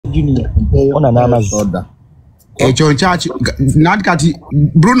Junior. Ona n'amazzi. Ekyo nkyaki nati kati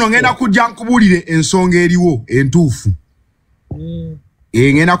Bruno ngenda kujja nkubulire ensonga eriwo entuufu.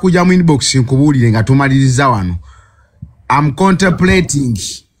 Ngenda kujja mu inbox nkubulire nga tumaliriza wano. I'm contemplating.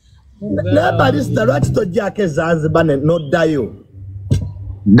 Barista lwaki tojjako Zanzibar n'oddayo?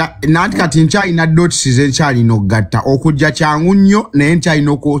 Nati kati nkyalina dots zenkyalina okugatta okujja kyangu nnyo naye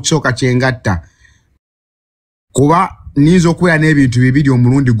nkyalina okusooka kyengatta. Kuba ninza okubeera n'ebintu bibiri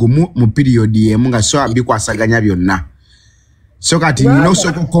omulundi gumu mu period yemu nga so bikwasaganya byonna. So kati nina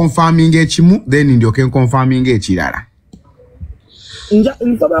osooka confirming ekimu then ndyoke confirming ekirala.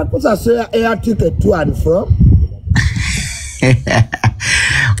 Nsobola kusasula air ticket to and from?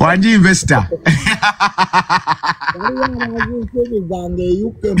 Wanji investor.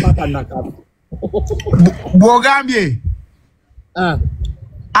 Bwogambye.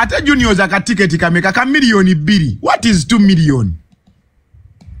 Ate Junior za katiketi kameka ka milioni 2. What is 2 million?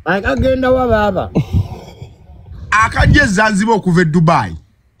 Akagenda wa baba. Akaje Zanzibar okuva Dubai.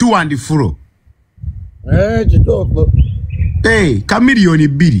 2 and fro. Kitoko. Ka milioni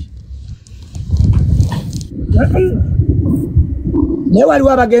 2. Ne wali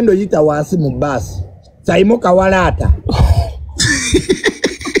wabagendo yita wasi mu bus. Saimo kawalata.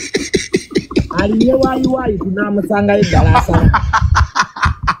 Ali ne wali tunamusanga edalasa.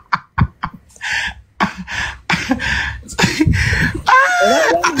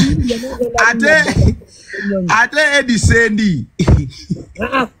 Ate edisendi.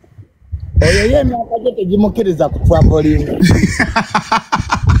 Oyo yemi akajete jimukiriza ku traveling.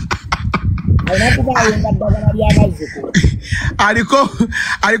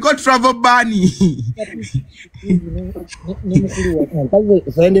 Aliko travel bani.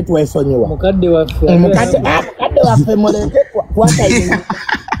 Sende tuwesonyewa. Mukadde waffe. Mukadde waffe moleke kwata ino.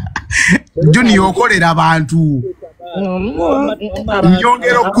 Junior okolera abantu.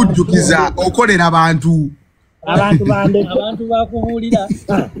 Nyongera okujjukiza okolera abantu. Abantu bakubuulira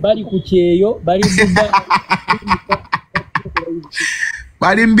bali ku kyeyo bali bubba.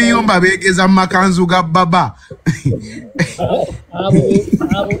 Bali mbiyumba begeza mu makanzu ga baba.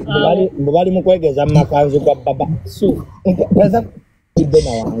 Bali mu kwegeza mu makanzu ga baba. So, kweza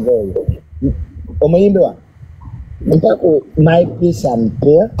ibena wango. Omuyimbi wa. Mpako my peace and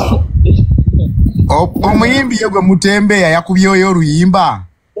prayer. Omuyimbi yegwe Mutembeya yakubyoyo oluyimba.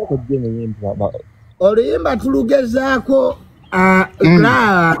 Oluyimba tulugezaako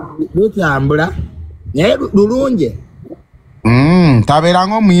la lutambula. Naye lulungi. Tabera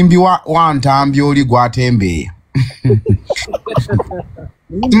ng'omuyimbi wa Ntambi oli gwatembeeya.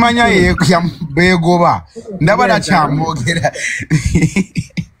 Timanya ye begoba ndabala kyamwogera.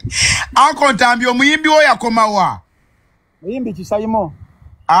 Anko Ntambi omuyimbi wo yakomawa. Muyimbi Kisaimo.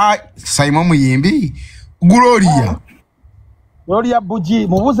 Saimo muyimbi. Gloria Buji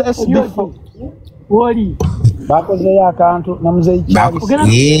mubuze SB4. Woli. Bakoze akantu namuze Charles.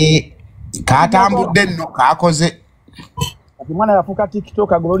 Katambudde nno kakoze. Mwana yafuka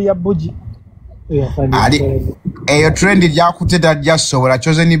TikTok Gloria Buji. Eyo trend yakuteta jasobola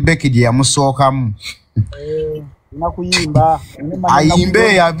choze ni Becky je yamusookamu. Nakuyimba.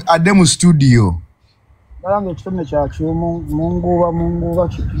 Ayimbe ade mu studio. Balange kitone kya chumu munguba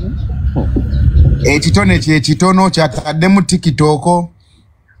kitu. Ekitone kitono kyatadde mu TikTok.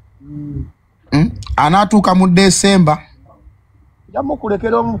 Anatuuka mu December. Jamu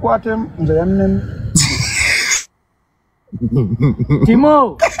kulekera omukwate nze yanne.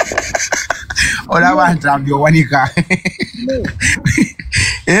 Timo. Olaba Ntambi owanika.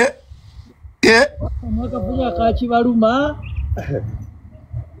 Mwakafunya kachibaluma.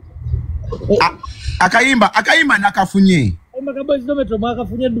 Akayimba nakafunye. Makabozi dometro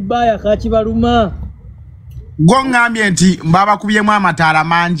mwakafunye Dubai akachibaluma. Gongambye nti mbaba kubyemu amataala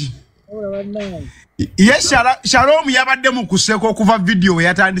mangi. Yes, Shalom yabadde mu kuseko okuva video we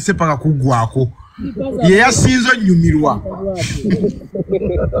yatandise paka kugwako. Ye yasinzo nyumirwa.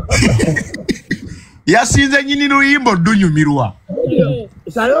 Yasinze nyini luyimbo dunyumirwa.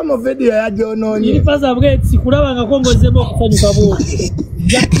 Shalom video ya jononi. Ilipaza bwet sikulabanga kongozemo kusanyuka bwote.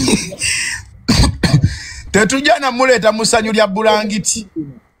 Tetujana muleta musanyu lya bulangiti.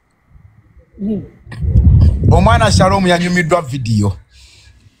 Omwana Shalom yanyumiddwa video.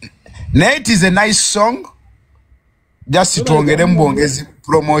 Now it is a nice song. Just tuongere mbongezi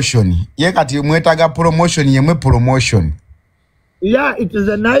promotion. Ye kati mwetaga promotion yemwe promotion. Yeah, it is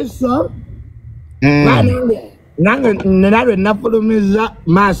a nice song. Nange nenalwe napulumiza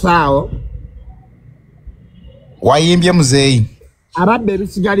masao. Wayimbye muzeyi. Abadde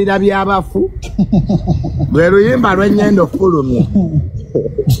bisigalira byabafu. Lwe luyimba lw'ennyendo fulumya.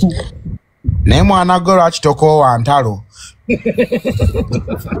 Naye mwana golo akitoko wa ntalo.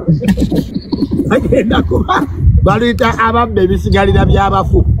 Agenda kuba baluyita ababbe ebisigalira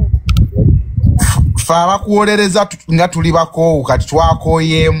by'abafu. Ffe abakuwolereza nga tuli bakoowu kati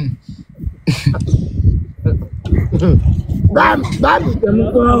twakooyeemu. Bambi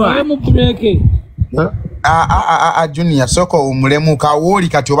temukowa. Junior soko omulemu kawooli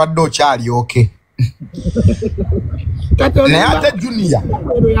kati obadde okyali oke. Naye ate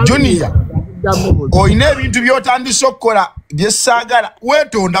Junior oyina ebintu by'otandise okukola bye saagala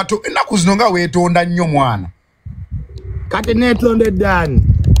weetonda ennaku zino nga weetonda nnyo mwana. Kati neetondedde ani?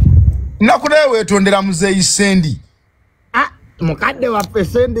 Nnaku naye weetondera muzeeyi Sendi. Mukadde waffe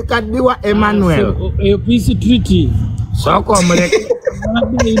Sendi kaddiwa Emmanuel. Eyo peace treaty. Soko omuleke.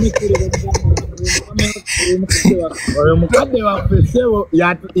 Oyo mukadde waffe Sebo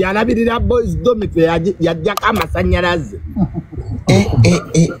yalabirira boys dormitory yajjako amasannyalaze.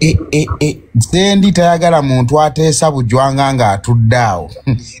 Sendi tayagala muntu ateesa bujwanga nga atudde awo.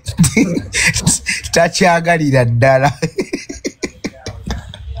 Takyagalira ddala.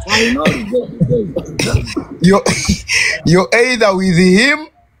 You're either with him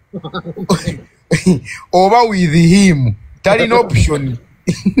or with him. Talina option.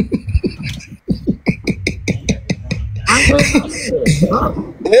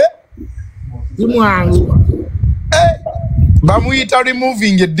 Bamuyita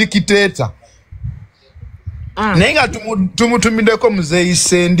removing a dictator. Naye nga tumutumiddeko muzeeyi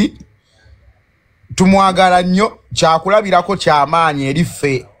Sendi tumwagala nnyo kyakulabirako ky'amaanyi eri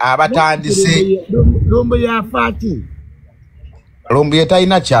ffe abatandise. Lumbu yafaati. Lumbu ye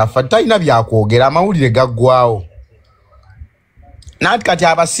talina kyafa, talina byakwogera, amawulire gaggwawo. Nanti kati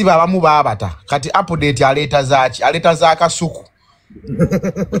abasibe abamu baabata kati update aleeta zaaki? Aleeta za kasuku.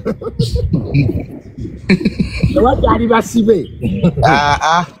 Tewakyali basibe.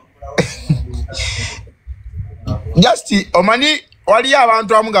 Just omanyi waliyo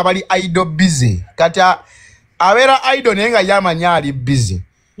abantu abamu nga bali idle busy. Kati abeera idle naye nga yamanyi ali busy.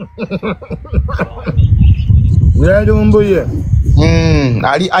 Lumbuye.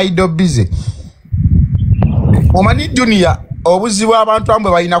 Ali idle busy. Omanyi Junior obuzibu abantu abamu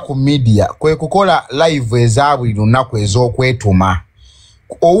bwe balina ku media kwe kukola live eza buli lunaku ez'okwetuma.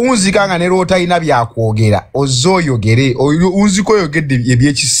 Owunzika nga ne lw'otalina byakwogera ozze oyogere, owunzika oyogedde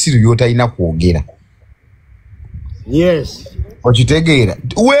ebyekisiru by'otalina kwogera. Yes. Okitegeera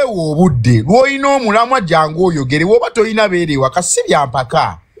weewa obudde lw'olina omulamwa jangu oyogere, woba tolina beerewa kasi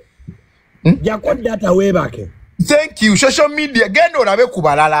byampaka. Jako data weebake. Thank you. Social media genda olabe ku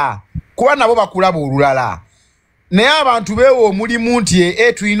balala kuba nabo bakulaba olulala. Naye abantu beewa omulimu nti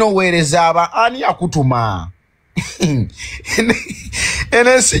tulina oweereza aba ani akutuma.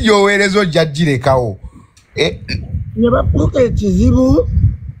 Enensi gy'oweereza ojja girekawo. Ne bafuuka ekizibu.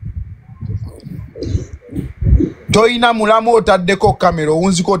 Toyina mulamu otaddeko kamera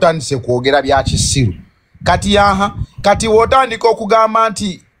owunziko otandise kwogera bya kisiru. Kati wotandika okugamba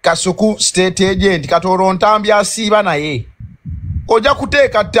nti Kasuku state agent Katoro Ntambi asiiba naye. Ojja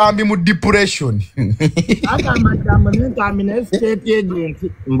kuteeka Ntambi mu depression. Ntambi ne state agent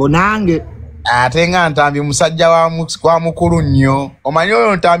mbonange. Ate nga Ntambi musajja wa mukulu nnyo. Omanyi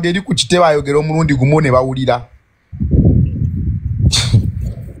oyo Ntambi eri ku kitebe ayogera omulundi gumu ne bawulira.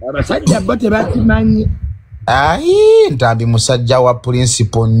 Abasajja bo tebakimanyi. Ntambi musajja wa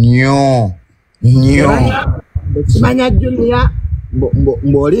principal nnyo. Bekimanya Junior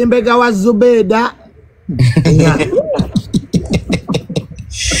mbolimbega wa Zubeda.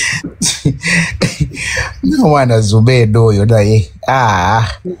 Mwana Zubeda oyo naye.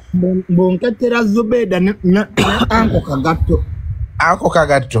 Mbonketera Zubeda ne Anko Kagato. Anko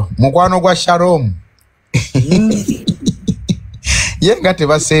Kagato mukwano gwa Shalom. Ye nga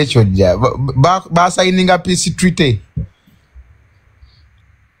tebaseekyo basayininga peace treaty.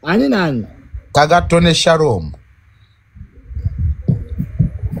 Ani nani? Kagato ne Shalom.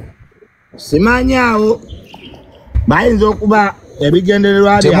 Simanyawo bayinza okuba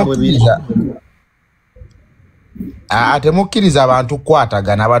ebigendererwa byabwe biza. Temukkiriza abantu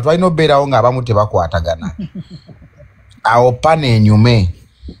kukwatagana. Abantu balina obeerawo ng'abamu tebakwatagana. Awo pana enyume.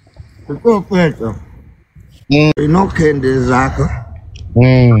 Olina okukendeezaako.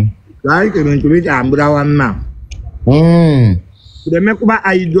 Lwaki ebintu bitambula wamma. Tuleme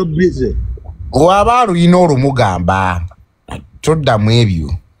kuba idle busy. Waba luyina olumugamba toddamu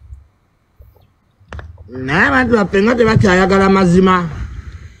ebyo. Naye abantu baffe nga tebakyayagala mazima.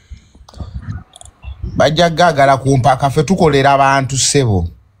 Bajja gaagala ku mpaka ffe tukolera abantu ssebo.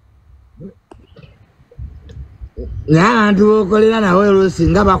 Naye abantu b'okolera nawe oluusi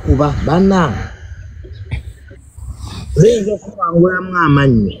nga bakuba banna. Oyinza okubangulamu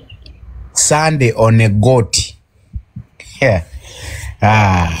amannyo. Sunday on a goat.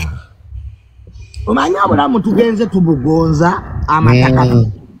 Omanya bulamu tugenze tubugonza amataka.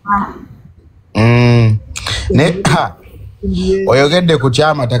 Oyogedde ku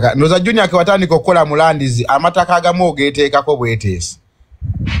kyamataka noza Junior ke watandika okukola mu Landizi amataka agamu ogeteekako bweteesi.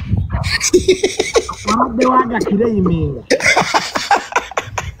 Abadde waagakira yiminga.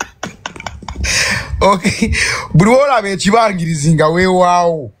 Okay. Buli olaba ekibangirizi nga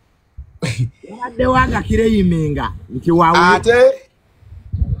weewaawo. Abadde waagakira yiminga nti waawo. Ate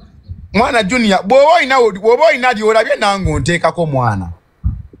mwana Junior bw'oba olina ly'olabye nange onteekako mwana.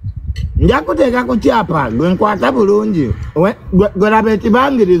 Nja kuteekako kyapa gwe nkwata bulungi. Gwe laba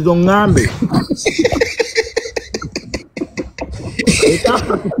ekibangirizo ŋŋambe.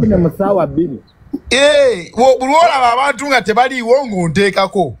 Ekyapa kifune mu ssaawa 2. Buli olaba abantu nga tebaliiwo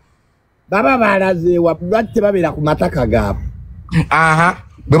ng'onteekako. Baba baalazeewa lwaki tebabeera ku mataka gaabwe.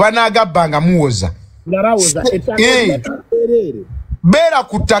 Bwe banaagabbanga muwoza. Nga bawoza ettaka erere. Beera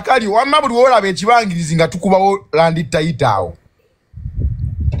ku ttaka lyo wamma buli olaba ekibangirizi nga tukubawo landi tayita awo.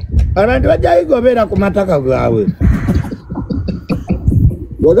 Abantu bajjayiga obeera ku mataka gaabwe.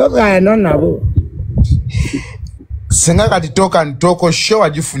 Godogaano nabo. Senga kati toka ntoko sho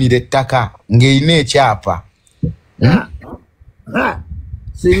wagifunira ettaka ng'erina ekyapa.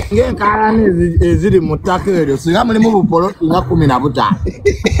 Singa enkaayana eziri mu ttaka eryo singa mulimu bupoloti nga 15.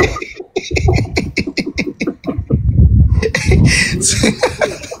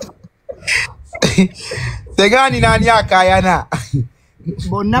 Segani nani akaayana?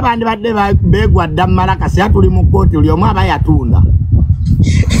 Bonna bandi badde beegwa dda mu malaka siya tuli mu kkooti buli omu aba yatunda.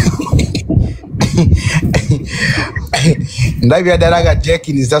 Ndabya ddala ga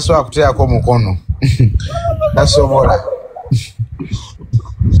Jenkins tasobola kuteerako mukono. Tasobola.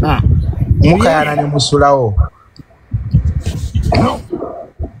 Mukayana ne musulawo.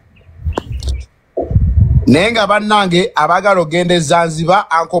 Naye nga bannange abagala ogenda e Zanzibar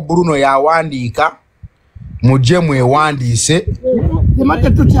Uncle Bruno yawandiika mujje mwewandiise.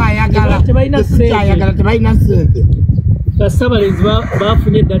 Tetukyayagala tebalina ssente. Kasabalenzi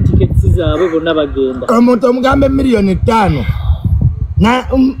bafunye edda tiketi zaabwe bonna bagenda. Omuntu omugambe $5,000,000 na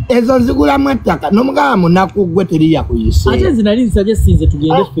ezo nzigulamu ettaka n'omugamba munaku gwe teri yakuyise. Ate zinali nsajja sinze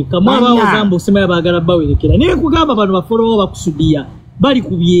tugende ffekka mwaba ogamba osema baagala bawerekera naye kugamba bano bafolowo bakusudiya bali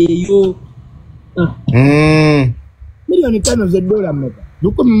ku byeyo. $5,000,000 z'eddoola mmeka?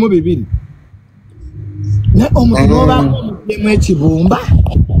 12,000. Ne omuntu n'obamu ekibumba.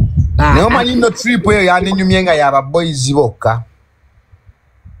 Naye omanyi nno trip eyo yandinyumye nga yaba boys bokka.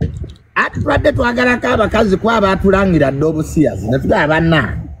 Ati twadde twagalako abakazi kwaba atulangira dde obusiyazi ne tutaba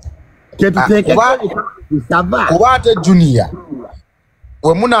banna. Kuba ate Junior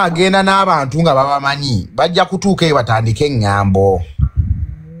we munaagenda n'abantu nga babamanyi bajja kutuuka eyo batandike eŋŋambo.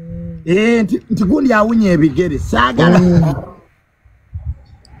 Nti gundi awunya ebigere saagala.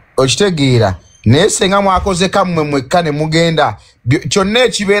 Okitegeera naye senga mwakoze kammwe mwekka ne mugenda kyonna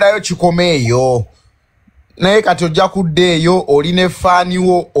ekibeerayo kikoma eyo. Naye kati ojja kudda eyo oli ne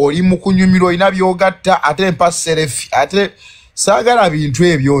faaniwo oli mu kunyumirwa olina by'ogatta ate mpa serefi ate saagala bintu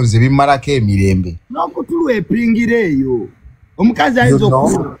ebyo nze bimmalako emirembe. N'okutulwa epingira eyo omukazi ayinza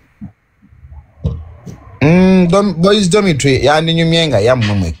okula. Boys dormitory yandinyumye nga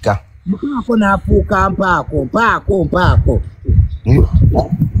yammwe mwekka. Mpaako n'afuuka mpaako.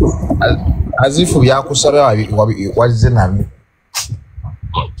 Azifu byakusaba walize nabyo.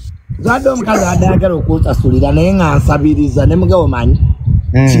 Zadde omukazi adayagala okunsasulira naye nga nsabiriza ne mugabo manyi.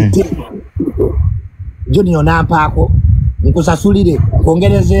 Junior nampaako nkusasulire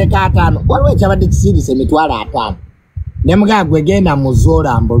kwongerezeeko 5. Waliwo ekyabadde kisirise $5,000. Ne mugabo gwe genda mu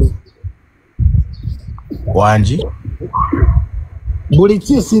zoolambule. Wangi? Buli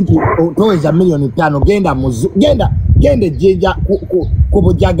kisi nti otoweza $5,000,000 genda ejjinja ku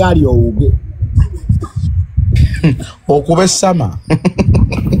bujjagali owuge. Okuba essama.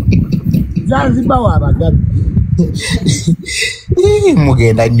 Zanzibar wabagala.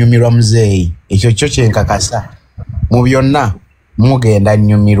 Mugenda nnyumirwa muzeeyi. Ekyo kyo kyenkakasa. Mu byonna mugenda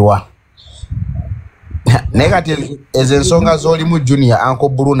nnyumirwa. Naye kati ezo ensonga z'olimu Junior Uncle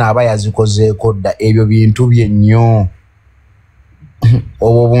Bruno aba yazikozeeko dda ebyo bintu bye nnyo.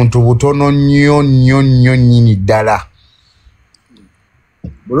 Obwo buntu butono nnyo nnyini ddala.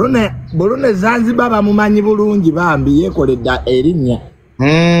 Bruno Zanzibar bamumanyi bulungi bambi yeekoledde erinnya.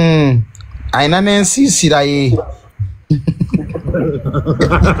 Ayina n'ensiisira ye.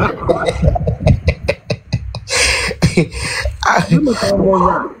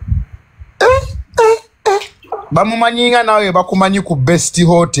 Bamumanyinga nawe bakumanyi ku best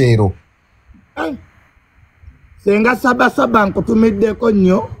hotel. Senga saba nkutumiddeko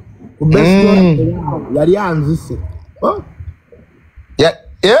nnyo ku best hotel yali anzise.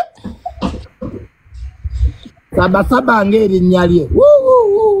 Saba ng'erinnya lye.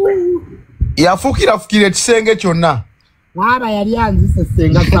 Yafukira ekisenge kyonna. Aba yali anzise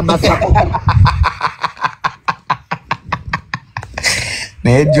senga saba.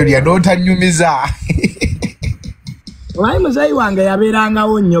 Naye Julia n'otanyumiza. Omanyi muzayi wange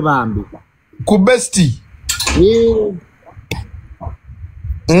yabeerangawo nnyo bambi. Ku besti.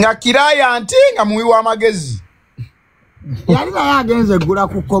 Nga kiraya nti nga muwi w'amagezi. Yali naye agenze gula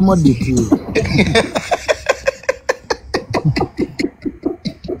ku commodity.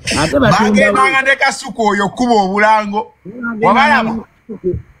 Bagendanga ne kasuku oyo kuba obulango. Wabalaba?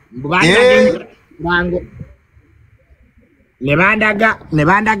 Ne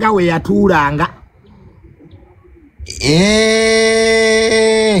bandaga we yatuulanga.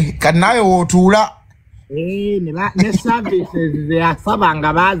 Kati nawe w'otuula. Ne services ze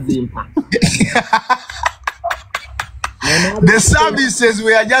yasabanga bazimpa. The services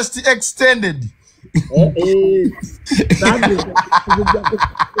were just extended.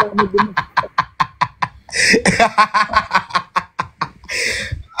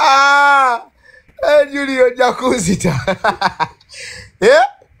 Julio Jacuzita.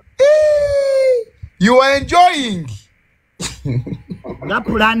 You are enjoying. Nga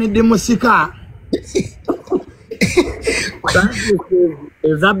pulani di musika.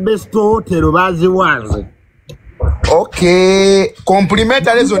 Eza best hotel baziwanze. Okay,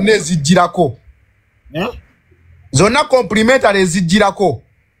 complimentary zonna ezijjirako. Zonna complimentary ezijjirako.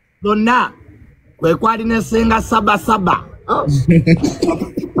 Zonna kwe kwali ne senga saba.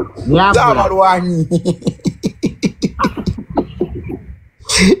 Z'abalwanyi.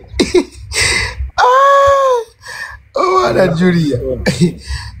 Wana Julia.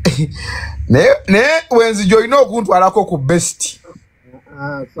 Ne wenzi olina okuntwalako ku best.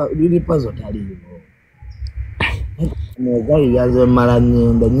 Lili pazo taliyo. Mugayi yaze mala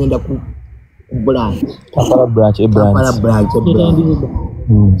nyenda ku branch. Kampala branch.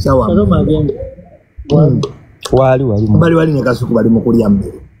 Sawa. Shalom agenda. Bali ne kasuku bali mukulya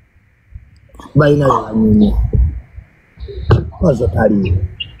mbere. Balina yanyine. Pazo taliyo.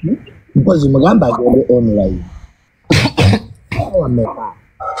 Mpozi mugamba agende online. Wameka.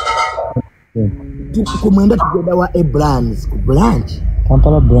 Tukumwenda tugenda wa branch.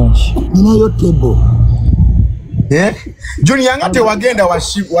 Kampala branch. Ninayo table. Junior nga tewagenda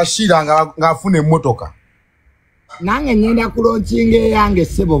washira nga afune emmotoka. Nange nyenda kulonkinga eyange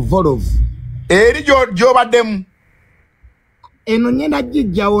sebo Volvo. Eri gy'obaddemu. Eno nyenda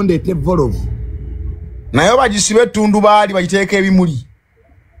gijjawo ndeete Volvo. Naye bagisibe ettundu baali bagiteeka ebimuli.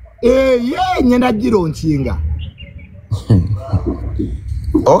 Nyenda gironkinga.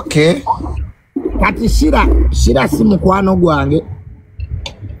 Okay. Kati shira si mukwano gwange.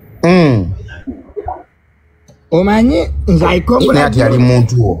 Omanyi nzaikombula ati yali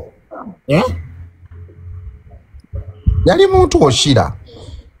muntu wo. Yali muntu wo Shira.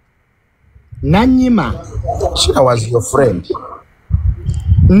 Nanyima. Shira was your friend.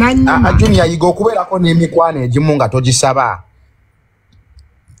 Nanyima. Junior yiga okubeerako n'emikwano egimu nga togisaba.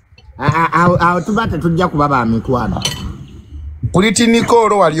 Awo tuba tetujja kuba ba mikwano. Puliti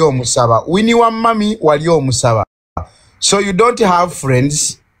Nicole wali omusaba. Winnie wa mami wali omusaba. So you don't have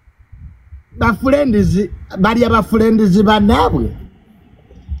friends? Bali abafriends banabwe.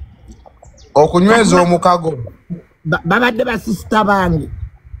 Okunyweza omukago. Babadde basista bange.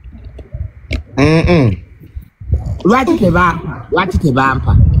 Lwaki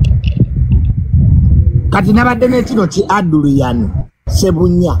tebampa. Kati nabadde n'ekino ki Aduliyani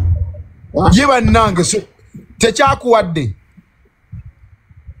Sebunya. Ye bannange so tekyakuwadde.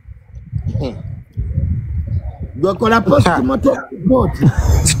 Gokola post-mortem report.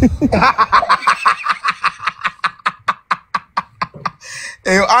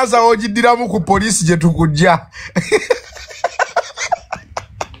 Eyo aza ogiddiramu ku poliisi gye tukujja.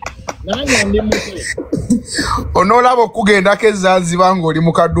 Nange ndi muto. Onoolaba okugendako eZanzibar ng'oli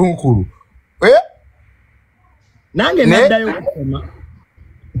mu kadunkulu. Nange naddayo kusoma.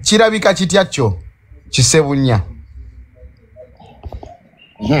 Kirabika kitya kyo Kisebunya.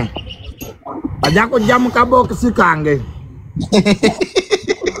 Ajja kujja mu kabokisi kange.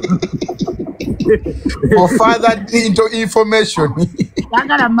 For further information.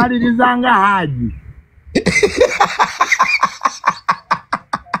 Tagala malirizanga Haji.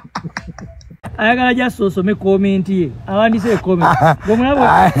 Ayagala just osome comment ye. Awandise comment.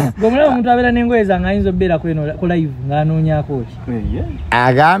 Gomulabo omuntu abeera n'engoye zange ayinza obbeera ku live ng'anoonyaako ki.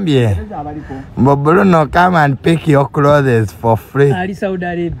 Agambye. Bruno, come and pick your clothes for free. Ali Saudi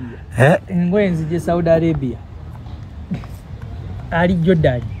Arabia. Engoye nzije Saudi Arabia. Ali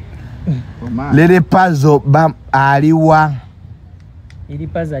Jordan. Lili puzzle bam aliwa.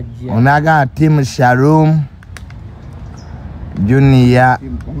 ilipaza jia onaga team Shalom Junior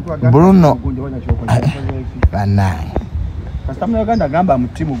Bruno banaye kasitamu yaganda gamba mu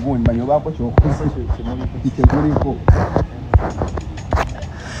timu gundi banyobako kyokusa kyemuliko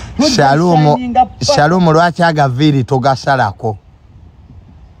Shalom lwaki agaviri togasalako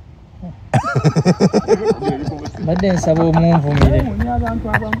Badde nsaba omunvumire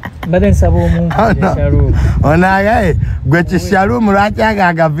Shalom onaye gwe Shalom lwaki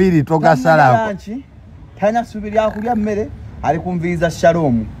agaviri togasalako tanya subiri akulya mmere ali kumviriza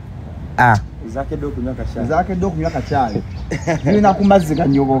Shalom zake do kunywa kachale nina kumazzi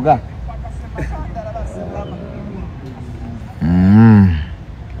ganyoboga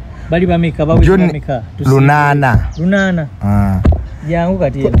bali bamika bamika lunana yangu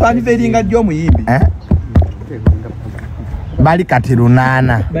kati pani veringa dio muyimbi bali kati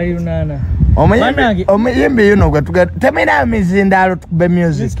lunana omuyimbi yuno gwe temina mizindalo tukube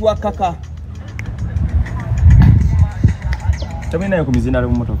music kwa kaka temina yo kumizindalo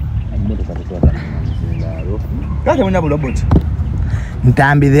mu motoka kaka muna bulobot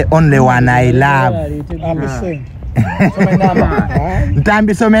Ntambi the only one I love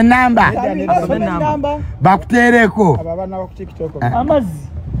Ntambi some number bakutereko abana ku TikTok amazi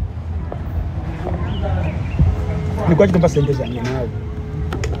ni kwa kitomba sente zange nawe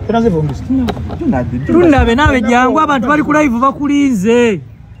tunaze vumbi tunabe nawe jangu abantu bali ku live bakulinze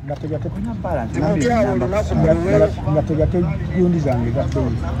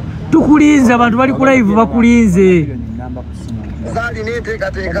tukulinze abantu bali ku live bakulinze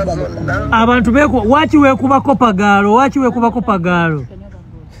abantu beko wachi wekuba kopagalo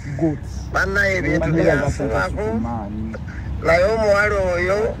banna ebintu byafunako naye omuwala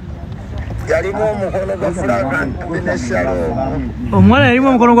oyo yalimu omukono gwa Franka Ntambi Shalom omuwala yalimu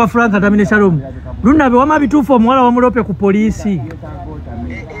omukono gwa Franka Ntambi Shalom lunabe wama bitufu omuwala wamulope ku polisi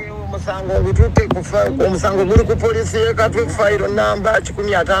omusango guli ku polisi yekatwe file namba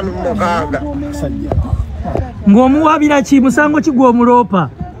 15 ng'omuwabira ki musango kigwa omulopa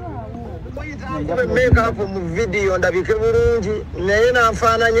make up mu video ndabike bulungi naye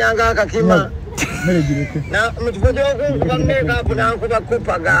nafaananya ng'akakima na mukifo ky'okuba make up nankuba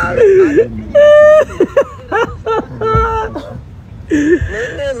kopagalo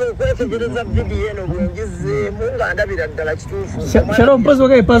nezo kwetegereza video eno bwengizeemu nga ndabira ddala kituufu Shalom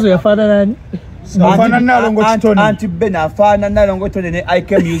pazo yafaana nani afana nalongo kitone anti Ben afana nalongo kitone ne I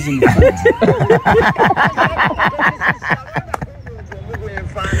came using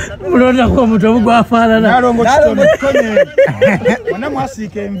ulona kwa mtu gwa afana nalongo kitone wana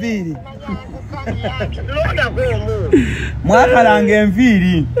mwasike enviri londa komu mwakalanga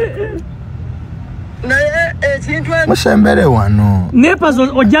enviri naye ekintu mushembere wano ne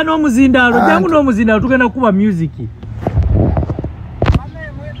pazo ojana omuzindalo jangu n'omuzindalo tugenda kuba music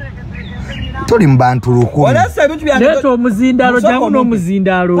tuli mbantu lukumi olasa ebintu byange leto omuzindalo jangu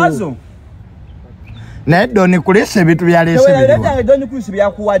n'omuzindalo pazo naye doni kulisa ebintu byalese biriwa letange doni kulisa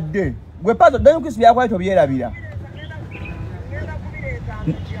byakuwadde gwe pazo doni kulisa byakuwadde obyerabira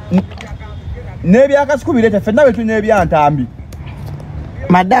nebyakasukubirete fenna betu nebyantambi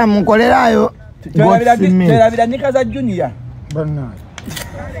madamu nkolerayo terabira nika za Junior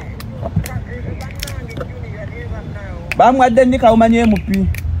bamwadde nika umanye MP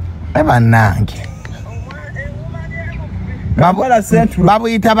ebanange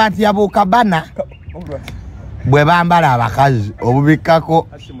babuyita batya bukabana bwe bambala abakazi obubikako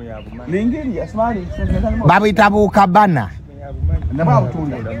babuyita bukabana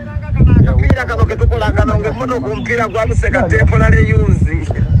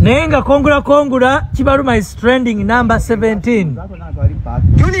nenga kongula Kibaluma is trending number 17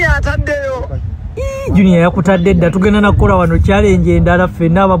 Junior ataddeyo Junior yakutadde dda tugenda nakola wano challenge endala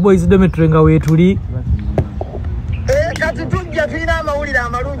ffenna aba boys dormitory nga wetuli kati tujja tulina amawulire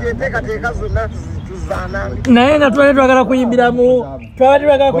amalungi enteekateeka zonna tuzaana naye nga twagala kuyimbiramu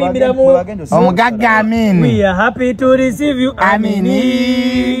omugagga Amini we are happy to receive you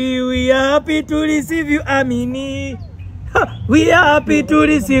Amini we are happy to receive you Amini we are happy to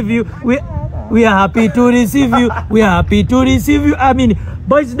receive you we are happy to receive you we are happy to receive you Amini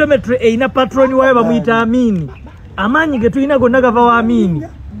boys dormitory eina patroni wawe bamuyita Amini amanyi ge tulina gonna gava wa Amini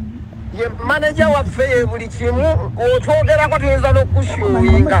ye manager waffe buli kimu otwogerako tuyinza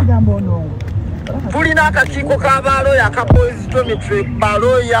n'okushuyinga tulina akakiiko k'abaloya aka boys dormitory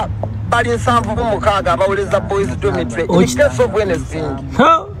baloya bali 76 abawuliriza boys dormitory in case of anything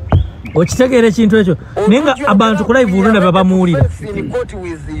okitegeera ekintu ekyo nenga abantu ku live ulunda babamuwulira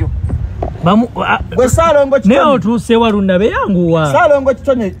gwe Salongo kitone naye otuuse walunabe yanguwa Salongo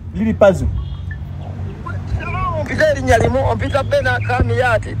kitone liri pazo ompita erinnya limu ompita bena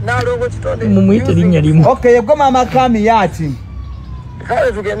kamiyati nalongo kitone mumuyite erinnya limu. Okay, yego mama kamiyati.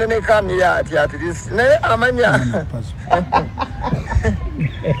 Kale tugende ne kamiyati at least naye amanya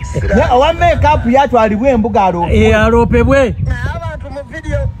Owa makeup yatu alibu embuga alo. Alopebwe. abantu mu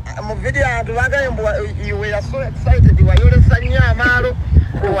video abantu bagayembu you were so excited wayolesa nnyo amaalo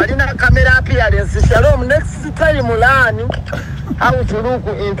walina camera appearance. Shalom, next time learn how to look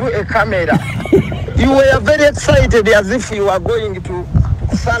into a camera. You were very excited as if you were going to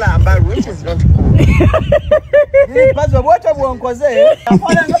Salamba, which is not cool. Pazo bwoto bwonkoze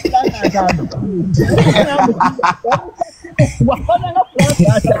afana nga plan.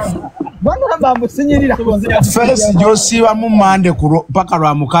 Bwana mbambu sinyirira First Josiwa mu Monday paka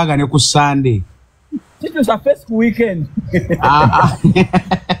lwa mukaga ne ku Sunday. Kitu sa first weekend.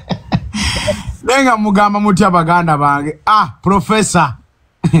 Nenga mugamba mutya baganda bange. Professor.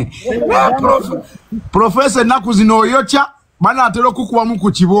 Professor naku zino yocha bana atero kukuwa mu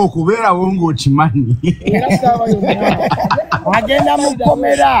ku kiboko bera wongo okimanyi. Agenda mu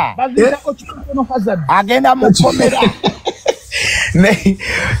komera. Agenda mu komera. Ne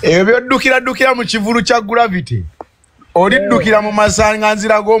ebyo dukira mu kivulu kya gravity. Oliddukira mu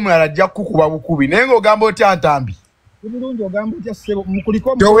masanganzira g'omulala ajja kukuba bukubi naye ng'ogamba otya Ntambi. Bulungi ogamba otya sebo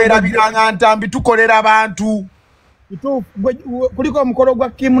mukuliko towerabiranga Ntambi tukolera abantu. Kuliko omukolo gwa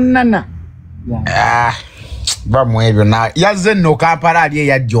kimunana. Bamu ebyo na yazze nno Kampala ali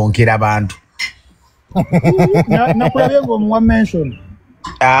eyajjonkera abantu. Nakulabye ng'omuwa mention.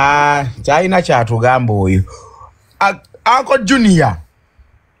 Kyalina kyatugamba oyo. Uncle Junior.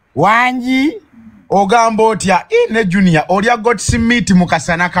 Wanji. Ogamba otya ne Junior olya Godsmith mu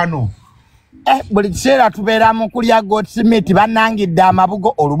kasana kano. Buli kiseera tubeera mu kulya Godsmith bannangidde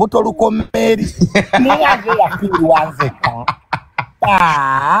amabugo olubuto lukomeeri. Naye ate yafiirwa nzekka.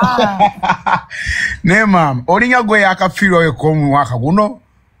 Ne mam olinya gwe yakafiirwa weko mu mwaka guno.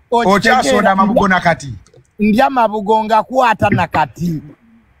 Okyasonda amabugo nakati. Ndya amabugo ngakwata nakati.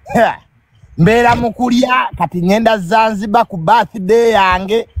 Mbeera mu kulya kati ngenda Zanzibar ku birthday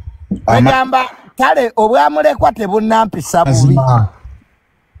yange. Agamba kale obwamulekwa tebunampisa bubi.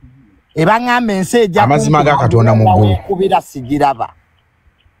 Ebangamba ensi ejja amazima ga Katonda mu ggulu kubira sigiraba.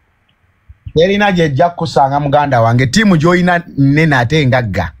 Erina gye ejja kusanga muganda wange tiimu gy'olina nnene ate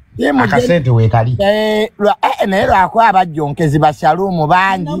ngagga. Akasente weekali. Naye lwako abajjonkezi ba Shalom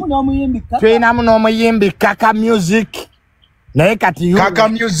bangi. Tulinamu n'omuyimbi Kaka Music. Naye kati Kaka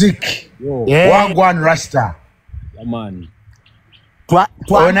Music. Wagwan Rasta. Amani.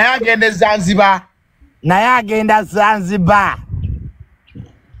 Naye agenda Zanzibar. Naye agenda Zanzibar.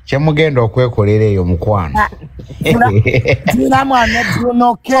 Kyemugenda okwekolera eyo mukwano. Tulina mwana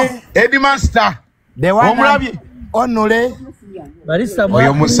Bruno Headmaster. Omulabye. Onule.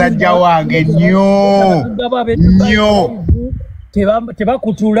 Oyo musajja wange nnyo.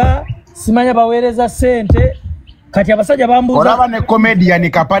 Tebakutula simanya baweereza sente kati abasajja bambuza. Olaba ne comedian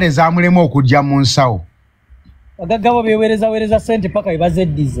Kapale zamulemu okujja mu nsawo. Agagabo beweereza sente paka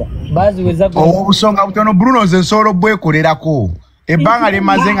ibazeddiza. Baziweza go. Obusonga butono Bruno ze nsolo bwekolerako. Ebbanga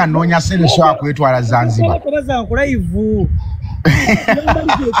limaze nga nnoonya sente so akwetwala Zanzibar. Tobaza nkola ivu.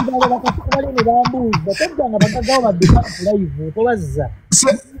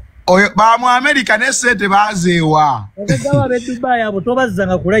 Oyo ba mu America ne sente bazeewa. Agagabo be Dubai abo tobaza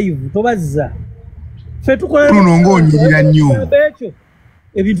nga kula ivu tobaza. Fe tukola Bruno ng'onyirira nnyo.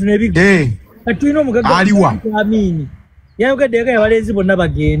 Ebintu nebigo. Atulina omugaga aliwa. Amini. Yayogedde eka abalenzi bonna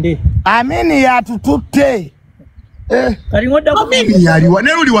bagende. Amini yatututte. Kali ngodda Amini yaliwa.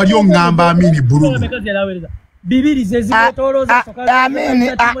 Ne luli wali ongamba Amini Bruno. Bibiri zezitoloza soka.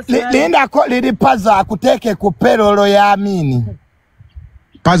 Amini linda ko liri paza akuteke ku perolo ya Amini.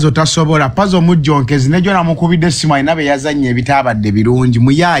 Pazo tasobola. Pazo mujjonkezi nejo na mukubidde essimu ayina be yazannya ebitaabadde birungi.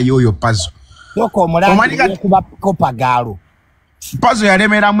 Muyaayo oyo Pazo. Yoko omulangi kuba kopagalo. Pazo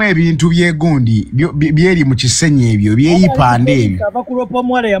yalemeramu ebintu byegundi byeri mu kisenyi ebyo byeyipande ebyo. Abakulopa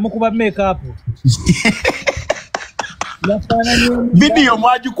mwale yamukuba makeup. Video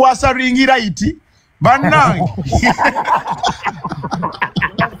mwagikwasa ring right. Bannange.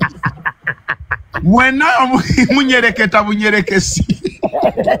 Mwena munyereketa bunyerekesi.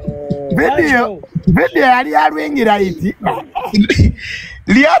 Video yali ya ring right.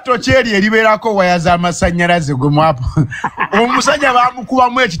 Liato cheri eriberako waya za masanyalaze gwe mwapo. Omusajja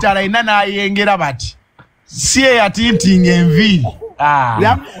bamukubamu ekitala ina nayengera bati. Sie yatinting envi.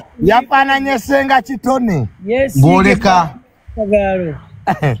 Yafananye senga kitone. Yes. Boleka.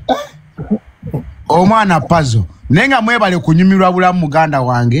 Omwana Pazo. Nenga mwebale kunyumirwa bulamu muganda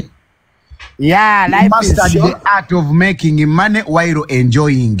wange. Yeah, You life mastered is the art of making money while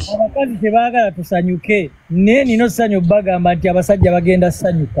enjoying. Abakazi tebaagala tusanyuke. Naye nino ssanyu bagamba nti abasajja bagenda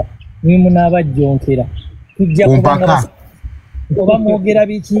ssanyuka. Mwe munaabajjonkera. Tujja kubanga oba mwogera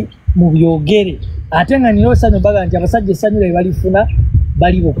biki mu byogere. Ate nga nino ssanyu bagamba nti abasajja essanyu lye balifuna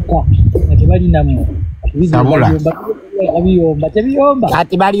bali bokka. Nga tebalina mmwe. Abiyomba tebiyomba.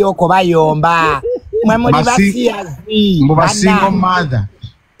 Kati bali oko bayomba. Mwe muri basiyazi. Mbo basingo mother.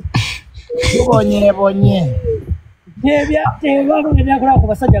 Bonye. Nebya tebaba nebyakola ku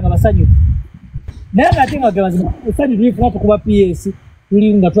basajja nga basanyu. Naye ate nga gabazi essanyu lifuna kuba PS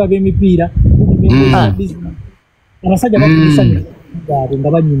tuli nga twaba emipiira abasajja bakusanyu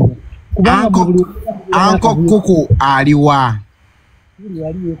nga banyuma. Anko kuku aliwa.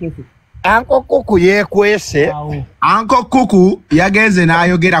 Anko kuku yekwese. Anko kuku yagenze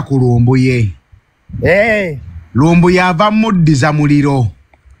n'ayogera ku lumbu ye. Lumbu yava muddiza muliro.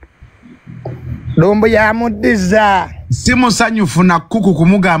 Lumbu ya muddiza. Si musanyufu na kuku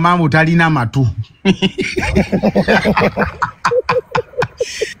kumugamba mbu talina matu.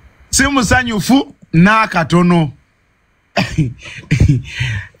 Si musanyufu n'akatono.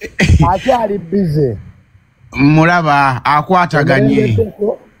 Akyali busy. Mulaba akwataganye.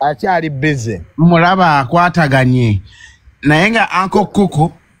 Akyali busy. Mulaba akwataganye. Naye nga Anko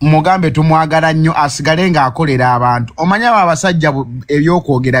Kuku mugambe tumwagala nnyo asigale nga akolera abantu. Omanya abasajja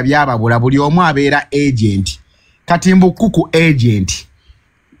ebyokwogera byababula buli omu abeera agent. Kati mbu Kuku agent.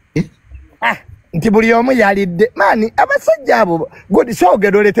 Nti buli omu yalidde. Mani abasajja abo godi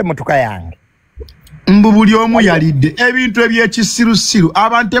soogera olete motoka yange. Mbu buli omu yalidde ebintu ebyekisirusiru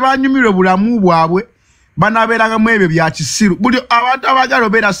abantu tebanyumirwe bulamu bwabwe banabeerangamu ebyo bya kisiru. Buli abantu abagala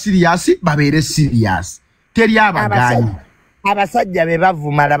obeera serious babeere serious. Teri abaganyi. Abasajja be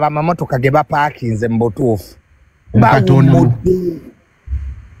bavumala bamamotoka ge bapaakinze mu butuufu.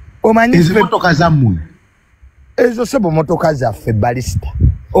 Omanyi ezo motoka zammwe. Ezo sebo motoka zaffe balista.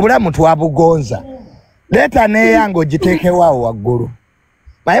 Obulamu twabugonza. Leta neyango ogiteekewaawo waggulu.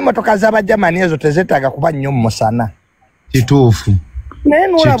 Naye motoka z'Abajamani ezo tezeetaaga kuba nnyo mu musana. Kituufu. Naye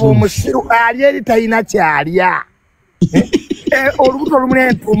n'olaba omusiru alya eri talina kyalya. Olubuto lumu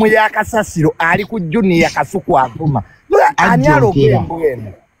n'entuumu y'akasasiro ali ku juniya kasuku avuma. Ani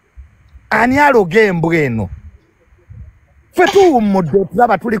aloga embwa eno? Ffe tuwummudde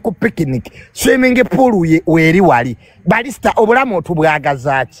tulaba tuli ku picnic. Swimming pool weeri wali. Balista obulamu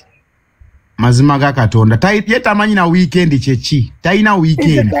otubwagaza ki? Mazima ga Katonda. Ye tamanyi na weekend kyeki. Talina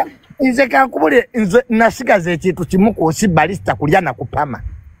weekend. Nze kankubule nze nasigaza ekintu kimu ku balista kulya na kupama.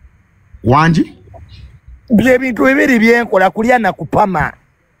 Wanji? Bye bintu bibiri byenkola kulya na kupama.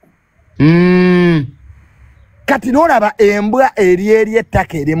 Kati n'olaba embwa eri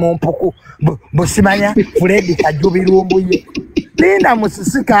ettaka eri mu mpuku busimanya Fred Kajubirumbu ye. Linda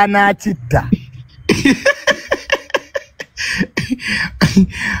musisika anakitta.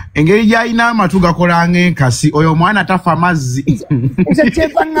 Engeri gy'alina amatu gakola ng'enkasi oyo omwana tafa mazzi. Nze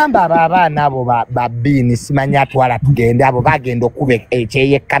kyeva ngamba abaana abo babbiini simanya atwala tugende abo bagenda okuba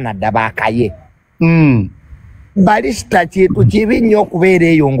ekyeye Canada baakaye. Balista kintu kibi nnyo okubeera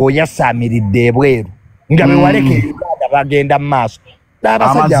eyo ng'oyasaamiridde ebweru. Nga bewaleke Uganda bagenda mu maaso.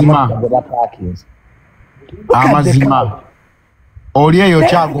 Amazima. Oli eyo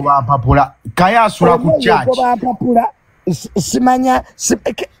kyagoba mpapula. Kaya asula ku church. Simanya,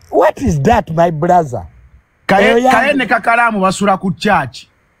 what is that, my brother? Kaye ne kakalamu basula ku church.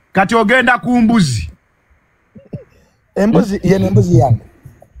 Kati ogenda ku mbuzi. Embuzi yange.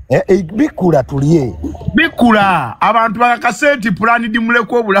 Bikula tuliye. Bikula. Abantu bakakasenti pulani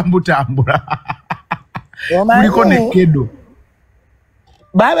dimuleko obulamu butambula. Muliko nekedo.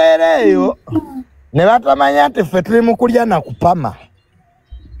 Babeereyo. Ne batamanya nti ffe tuli mu kulya na kupama.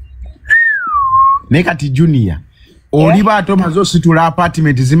 Ne kati junior. Oli bato mazo situla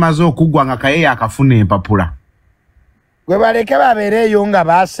apartment zimazo okugwa nga kaye akafuna empapula. Gwe baleke babeereyo nga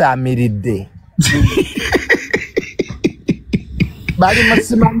basaamiridde. Bali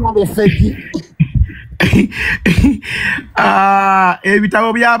musimanya befeji.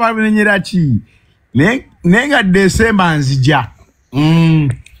 Ebitabo by'abamenyera ki? Nenga December nzija.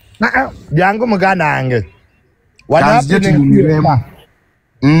 Jangu mugana wange. Kanzije tunyumiremu.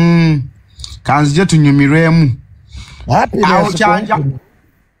 Kanzije tunyumiremu. Awo chanja.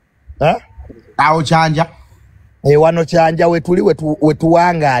 Awo chanja. Wano chanja wetuli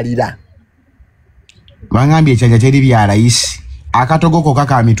wetuwangalira. Bangambye chanja teri bya rais. Akatogoko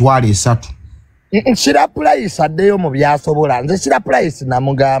kaka mitwale 3. Shira price addeyo mu byasobola. Nze shira price na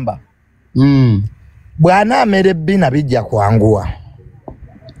mugamba. Bwana amere bina bijja kwanguwa.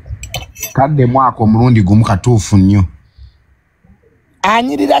 Kadde mwako mulundi gumu katuufu nnyo.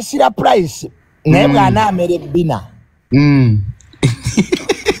 anyirira shira price naye bwana amere bina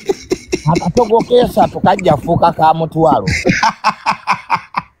akatogo kesa tukajja fuka ka mutwalo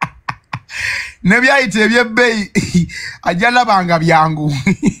ne byayite ebyebbeyi ajala banga byangu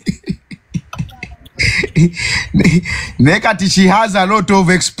ne kati she has a lot of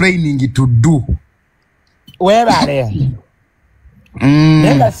explaining to do. Where are they?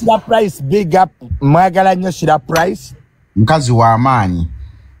 Nega shira price big up mwagala nnyo shira price mukazi wa amaanyi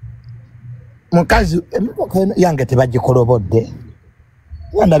mukazi yange tebagikolobodde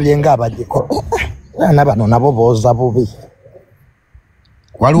yandabye nga abagikolo ana bano nabo booza bubi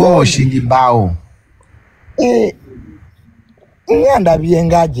waliwo oshingibaawo yandabye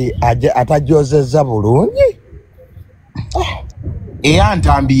nga atajozezza bulungi eya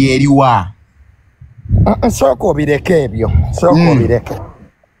Ntambi eriwa sooka obireke ebyo sooka obireke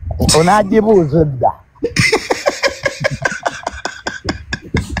onaagibuuza dda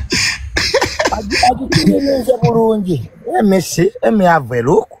agikiririze bulungi emisi emyavu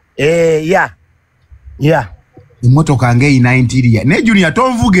eruku ya emotoka ng'eyina interior ne Junior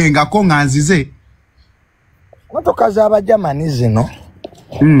tonvugengako nga nzize motoka z'abajamani zino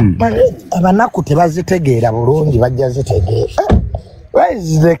abanaku tebazitegeera bulungi bajja zitegeera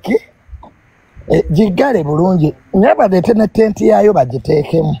baizireki gigale bulungi naye baleete ne tenti yaayo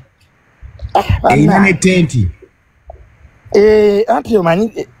bagiteekemu eyina ne tenti anti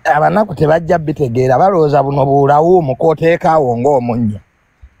omanyi abanaku tebajja bitegeera balowooza buno buulawo omukooteekaawo ng'omunnyo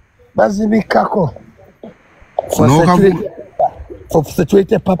bazibikkako for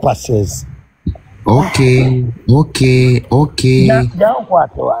security purposes. Okay.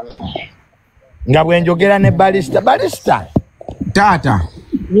 Nkwate wano nga bwenjogera ne balista taata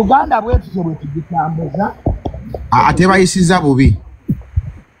Uganda bwetu bwe tugitambuza ate bayisiza bubi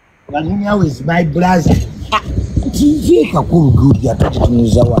Wanyumya is my brother kijika kubugudi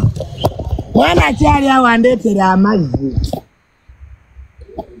atatunyuza wa mwana cyari awandetera amazzi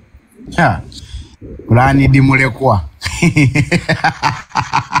Kulani di mulekwa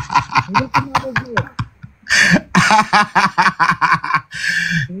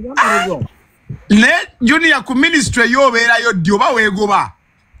ne Junior ku ministry yobeera yo dioba wegoba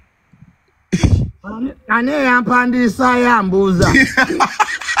ane yampandisa yambuza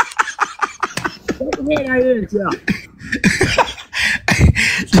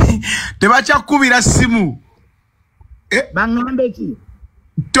tebakyakubira simu bangambe ki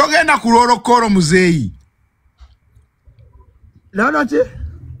togenda ku lorokoro muzeeyi lolo ki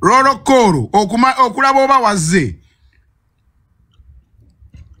lorokoro okulaba oba wazze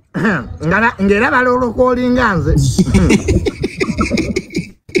ngera balorokori nganze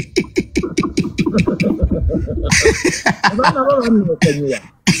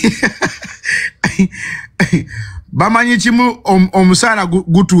bamanyi kimu omusaala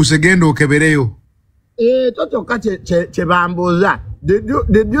gutuuse genda okebereyo totoka kye bambuuza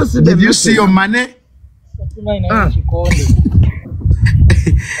did you see your money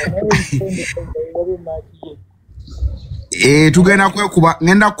tugenda kwekuba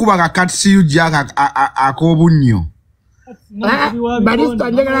ngenda kuba kakatisiyu jack ak'obunnyo barista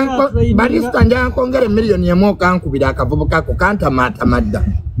njagala nkongere miliyoni emu okankubira akavubuka ako kantamaatamadda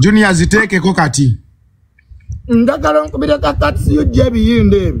Junior ziteekeko kati njagala nkubire kakatisiyu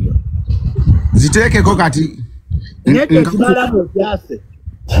gy'ebiyinda ebyo ziteekeko kati nekyo ekibalamu okyase